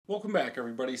Welcome back,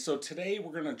 everybody. So today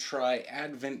we're going to try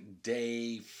Advent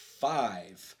Day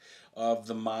 5 of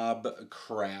the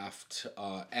MobCraft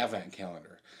Advent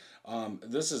Calendar.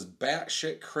 This is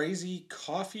batshit crazy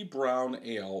coffee brown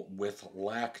ale with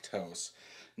lactose.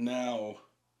 Now,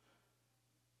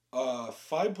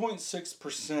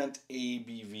 5.6%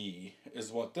 ABV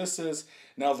is what this is.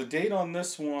 Now, the date on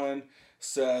this one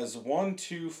says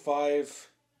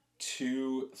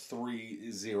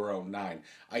 1/2/5/2309.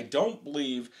 I don't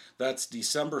believe that's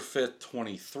December 5th,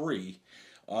 23,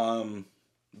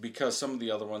 because some of the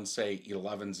other ones say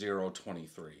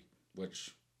 11/0/23,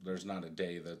 which there's not a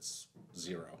day that's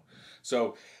 0.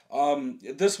 So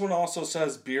this one also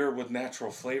says beer with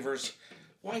natural flavors.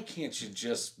 Why can't you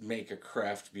just make a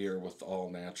craft beer with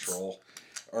all natural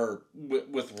or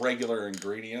with regular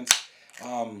ingredients?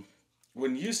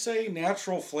 When you say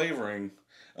natural flavoring,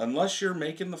 unless you're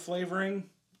making the flavoring,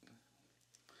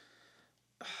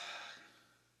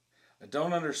 I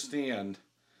don't understand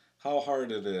how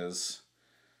hard it is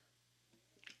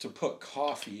to put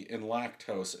coffee and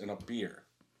lactose in a beer.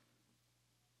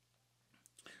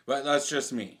 But that's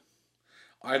just me.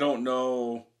 I don't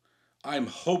know. I'm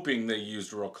hoping they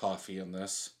used real coffee in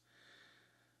this.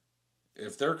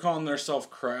 If they're calling themselves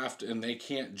craft and they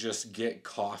can't just get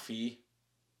coffee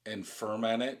and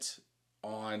ferment it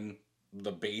on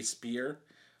the base beer,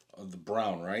 the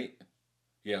brown, right?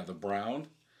 Yeah, the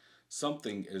brown.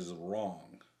 Something is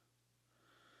wrong.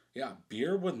 Yeah,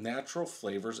 beer with natural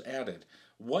flavors added.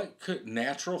 What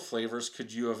natural flavors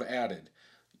could you have added?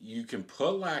 You can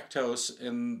put lactose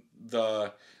in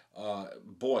the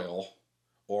boil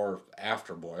or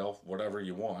after boil, whatever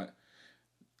you want.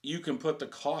 You can put the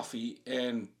coffee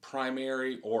in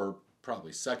primary or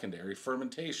probably secondary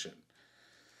fermentation.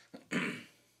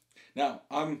 Now,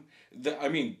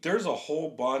 there's a whole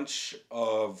bunch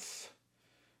of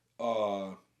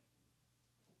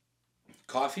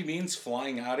coffee beans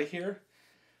flying out of here.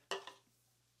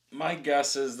 My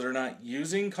guess is they're not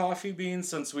using coffee beans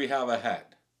since we have a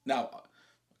head. Now,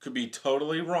 could be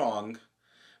totally wrong,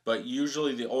 but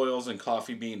usually the oils and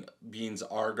coffee beans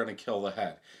are going to kill the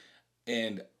head.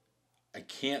 And I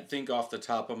can't think off the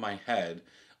top of my head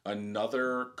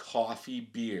another coffee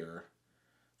beer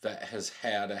that has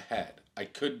had a head. I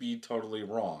could be totally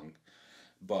wrong,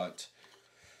 but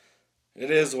it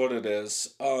is what it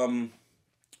is. A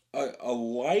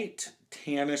light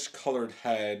tannish colored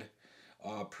head,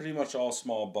 pretty much all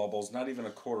small bubbles, not even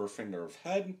a quarter finger of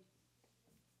head.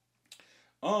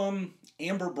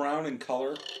 Amber brown in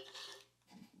color.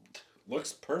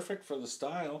 Looks perfect for the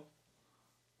style.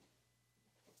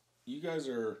 You guys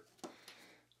are...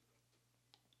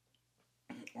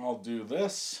 I'll do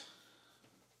this.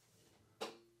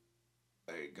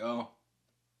 There you go.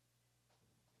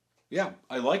 Yeah,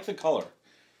 I like the color.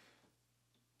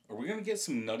 Are we going to get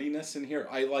some nuttiness in here?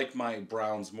 I like my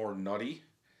browns more nutty,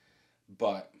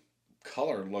 but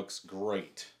color looks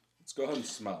great. Let's go ahead and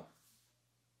smell.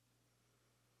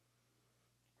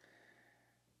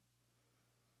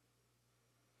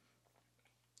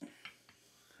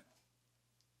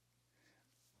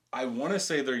 I want to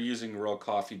say they're using real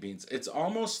coffee beans. It's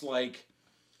almost like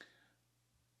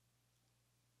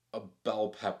a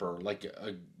bell pepper, like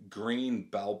a green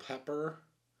bell pepper.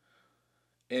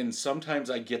 And sometimes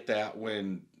I get that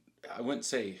when, I wouldn't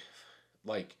say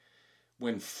like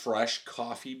when fresh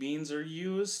coffee beans are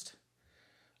used.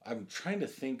 I'm trying to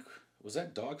think, was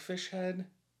that Dogfish Head?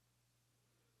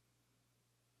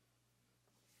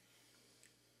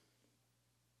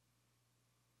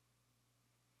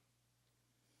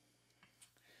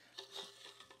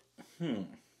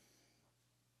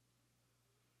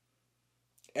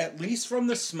 At least from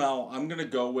the smell, I'm going to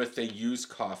go with they use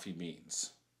coffee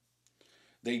beans.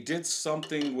 They did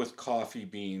something with coffee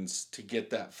beans to get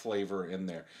that flavor in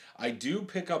there. I do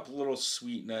pick up a little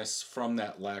sweetness from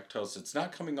that lactose. It's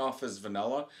not coming off as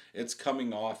vanilla. It's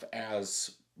coming off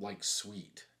as like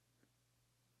sweet.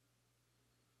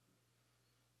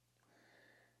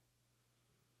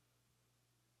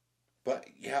 But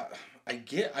yeah,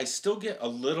 I still get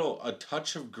a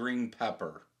touch of green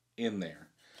pepper in there.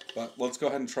 But let's go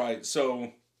ahead and try it.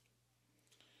 So,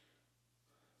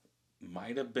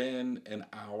 might have been an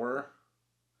hour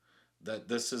that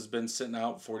this has been sitting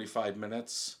out, 45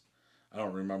 minutes. I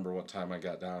don't remember what time I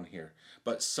got down here,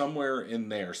 but somewhere in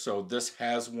there. So this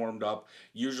has warmed up.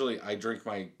 Usually I drink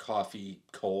my coffee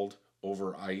cold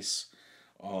over ice.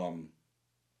 So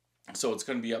it's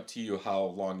going to be up to you how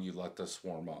long you let this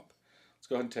warm up. Let's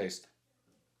go ahead and taste.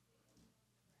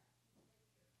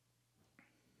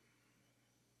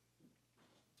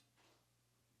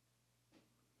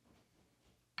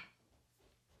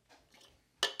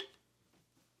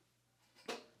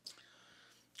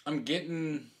 I'm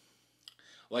getting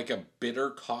like a bitter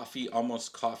coffee,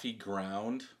 almost coffee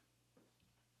ground.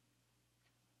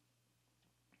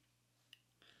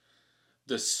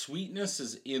 The sweetness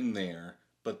is in there,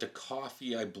 but the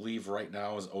coffee I believe right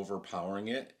now is overpowering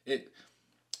it. It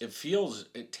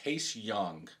tastes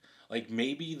young. Like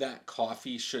maybe that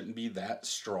coffee shouldn't be that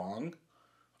strong.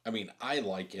 I mean, I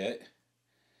like it,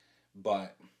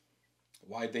 but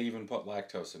why'd they even put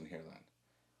lactose in here then?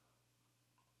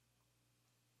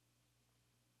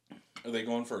 Are they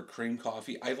going for a cream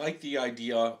coffee? I like the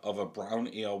idea of a brown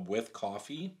ale with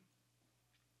coffee.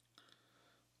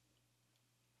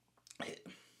 It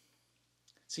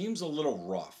seems a little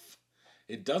rough.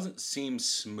 It doesn't seem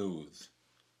smooth.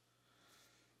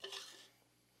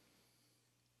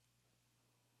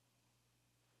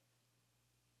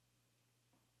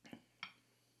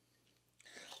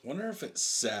 Wonder if it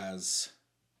says.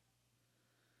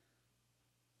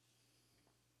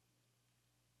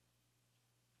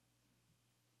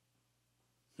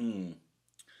 Hmm.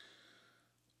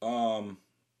 Um.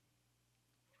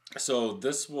 So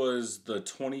this was the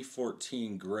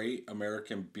 2014 Great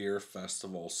American Beer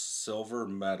Festival Silver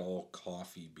Medal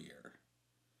Coffee Beer.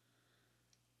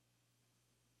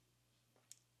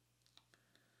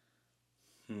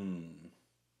 Hmm.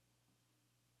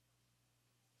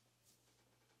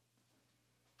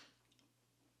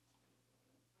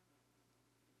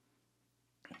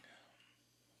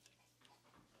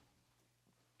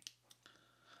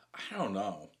 I don't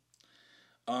know.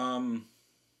 Um.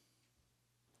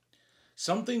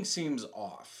 Something seems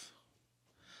off.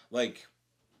 Like,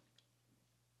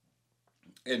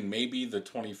 and maybe the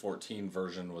 2014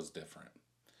 version was different.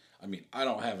 I mean, I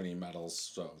don't have any medals,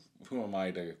 so who am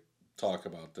I to talk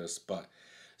about this? But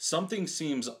something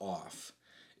seems off.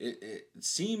 It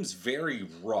seems very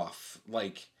rough.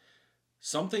 Like,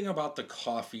 something about the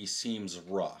coffee seems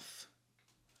rough.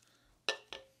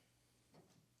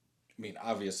 I mean,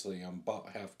 obviously, I'm about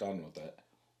half done with it.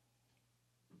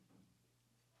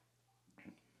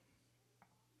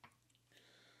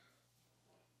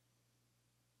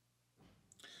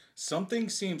 Something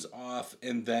seems off,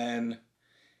 and then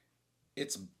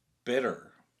it's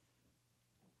bitter.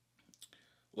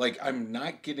 Like, I'm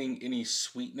not getting any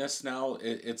sweetness now.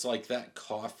 It's like that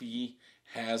coffee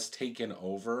has taken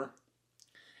over,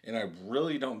 and I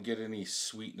really don't get any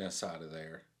sweetness out of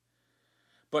there.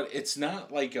 But it's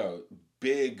not like a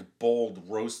big, bold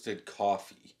roasted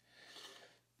coffee.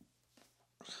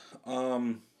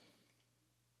 Um,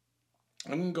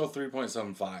 I'm gonna go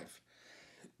 3.75.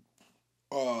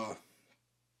 Uh,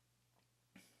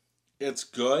 it's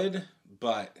good,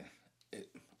 but it,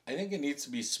 I think it needs to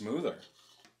be smoother.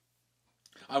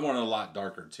 I want it a lot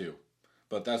darker too,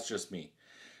 but that's just me.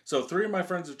 So three of my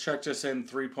friends have checked us in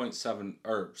 3.7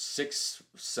 or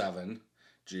 6.7.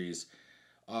 Geez,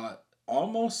 uh,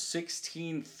 almost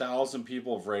 16,000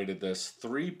 people have rated this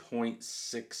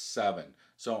 3.67.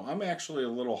 So I'm actually a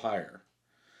little higher.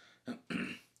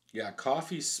 Yeah,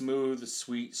 coffee smooth,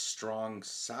 sweet, strong,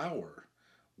 sour.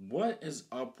 What is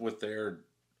up with their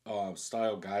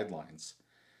style guidelines?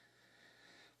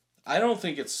 I don't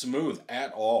think it's smooth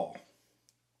at all.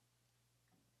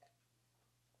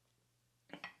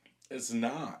 It's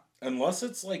not. Unless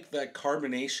it's like that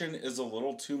carbonation is a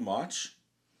little too much.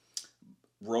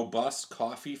 Robust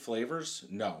coffee flavors?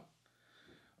 No.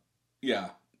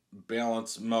 Yeah.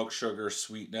 Balance, milk, sugar,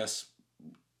 sweetness?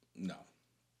 No.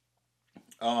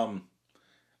 Um,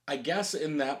 I guess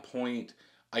in that point,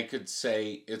 I could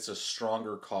say it's a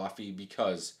stronger coffee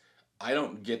because I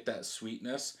don't get that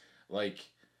sweetness. Like,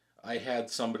 I had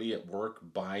somebody at work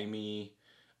buy me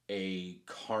a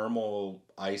caramel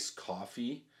iced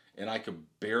coffee, and I could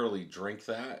barely drink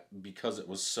that because it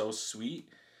was so sweet.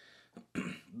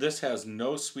 This has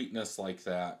no sweetness like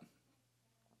that.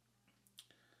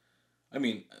 I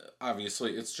mean,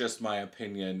 obviously, it's just my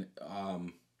opinion.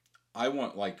 I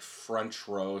want like French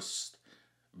roast,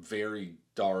 very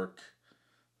dark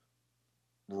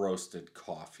roasted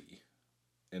coffee,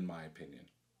 in my opinion.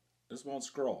 This won't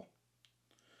scroll.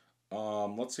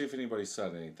 Let's see if anybody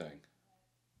said anything.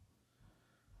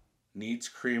 Needs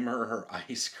creamer or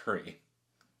ice cream?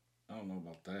 I don't know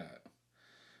about that.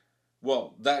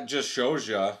 Well, that just shows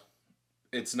you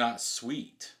it's not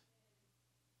sweet.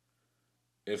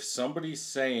 If somebody's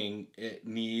saying it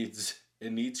needs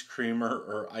creamer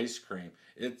or ice cream,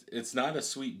 it's not a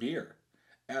sweet beer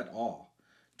at all.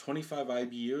 25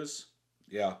 IBUs?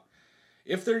 Yeah.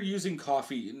 If they're using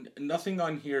coffee, nothing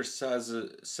on here says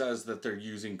that they're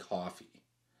using coffee.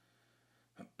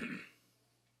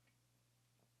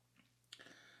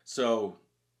 So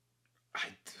I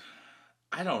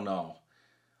I don't know.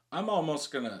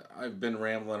 I've been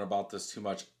rambling about this too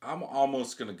much. I'm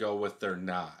almost gonna go with they're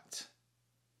not.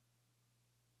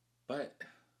 But,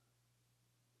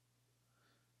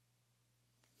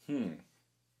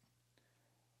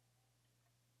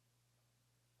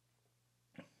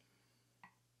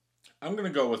 I'm gonna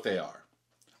go with they are.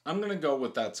 I'm gonna go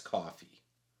with that's coffee.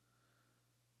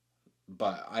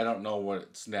 But I don't know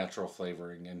what's natural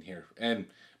flavoring in here. And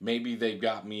maybe they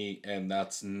got me and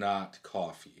that's not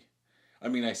coffee. I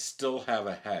mean, I still have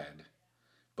a head,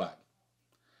 but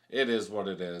it is what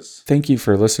it is. Thank you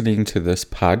for listening to this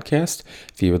podcast.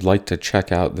 If you would like to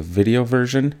check out the video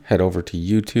version, head over to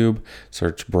YouTube,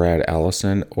 search Brad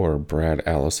Allison or Brad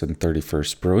Allison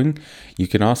 31st Brewing. You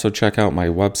can also check out my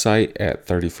website at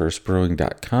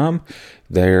 31stbrewing.com.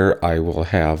 There I will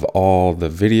have all the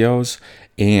videos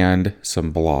and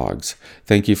some blogs.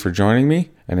 Thank you for joining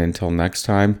me, and until next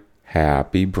time,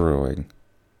 happy brewing.